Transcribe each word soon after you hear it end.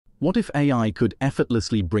What if AI could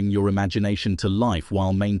effortlessly bring your imagination to life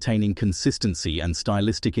while maintaining consistency and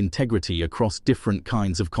stylistic integrity across different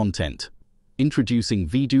kinds of content? Introducing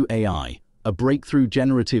Vidu AI, a breakthrough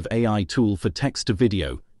generative AI tool for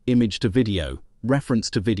text-to-video, image-to-video,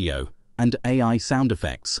 reference-to-video, and AI sound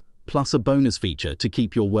effects, plus a bonus feature to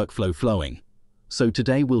keep your workflow flowing. So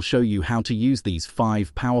today we'll show you how to use these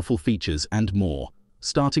 5 powerful features and more,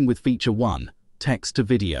 starting with feature 1,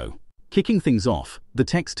 text-to-video. Kicking things off, the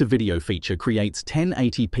text-to-video feature creates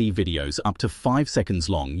 1080p videos up to 5 seconds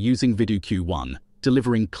long using Vidu Q1,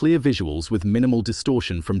 delivering clear visuals with minimal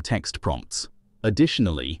distortion from text prompts.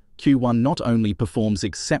 Additionally, Q1 not only performs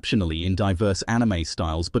exceptionally in diverse anime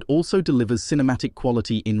styles but also delivers cinematic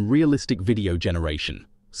quality in realistic video generation.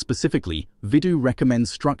 Specifically, Vidu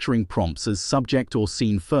recommends structuring prompts as subject or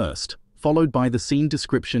scene first, followed by the scene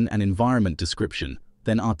description and environment description,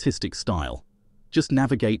 then artistic style. Just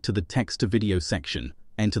navigate to the text-to-video section,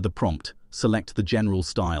 enter the prompt, select the general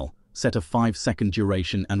style, set a 5-second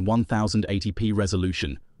duration and 1080p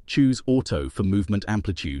resolution, choose Auto for movement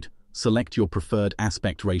amplitude, select your preferred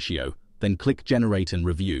aspect ratio, then click Generate and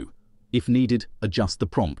Review. If needed, adjust the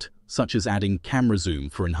prompt, such as adding camera zoom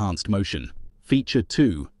for enhanced motion. Feature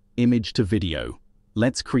 2, Image-to-Video.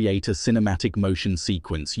 Let's create a cinematic motion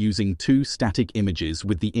sequence using 2 static images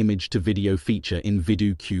with the Image-to-Video feature in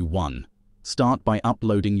Vidu Q1. Start by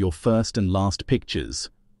uploading your first and last pictures.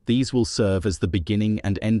 These will serve as the beginning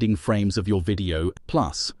and ending frames of your video.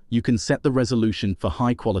 Plus, you can set the resolution for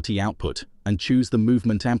high-quality output and choose the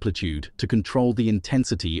movement amplitude to control the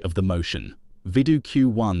intensity of the motion. Vidu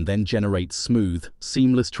Q1 then generates smooth,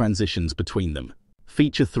 seamless transitions between them.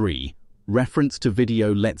 Feature 3, Reference to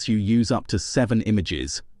Video lets you use up to 7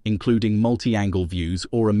 images, including multi-angle views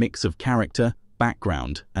or a mix of character,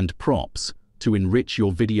 background, and props, to enrich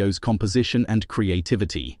your video's composition and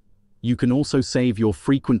creativity. You can also save your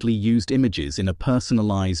frequently used images in a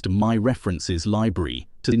personalized My References library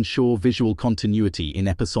to ensure visual continuity in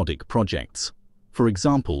episodic projects. For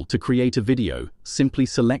example, to create a video, simply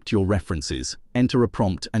select your references, enter a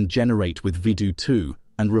prompt and generate with Vidu 2,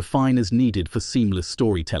 and refine as needed for seamless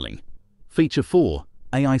storytelling. Feature 4,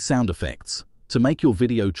 AI sound effects. To make your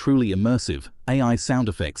video truly immersive, AI sound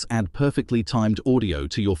effects add perfectly timed audio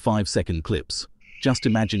to your 5-second clips. Just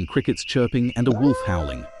imagine crickets chirping and a wolf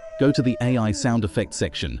howling. Go to the AI sound effects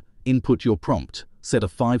section, input your prompt, set a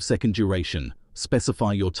 5-second duration,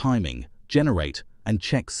 specify your timing, generate, and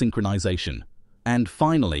check synchronization. And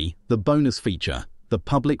finally, the bonus feature, the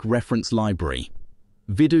Public Reference Library.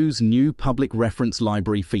 Vidu's new Public Reference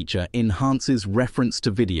Library feature enhances reference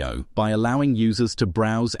to video by allowing users to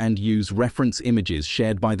browse and use reference images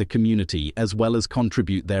shared by the community as well as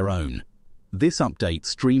contribute their own. This update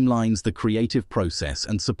streamlines the creative process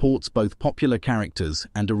and supports both popular characters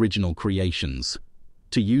and original creations.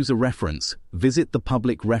 To use a reference, visit the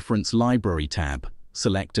Public Reference Library tab,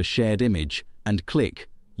 select a shared image, and click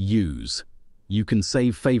Use. You can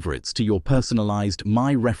save favorites to your personalized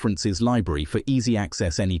My References library for easy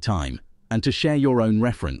access anytime. And to share your own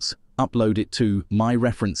reference, upload it to My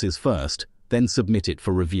References first, then submit it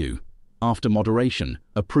for review. After moderation,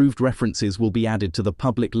 approved references will be added to the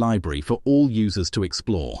public library for all users to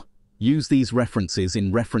explore. Use these references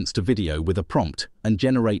in reference to video with a prompt and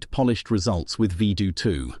generate polished results with Vidu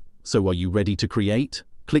 2. So are you ready to create?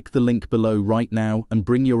 Click the link below right now and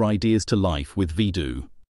bring your ideas to life with Vidu.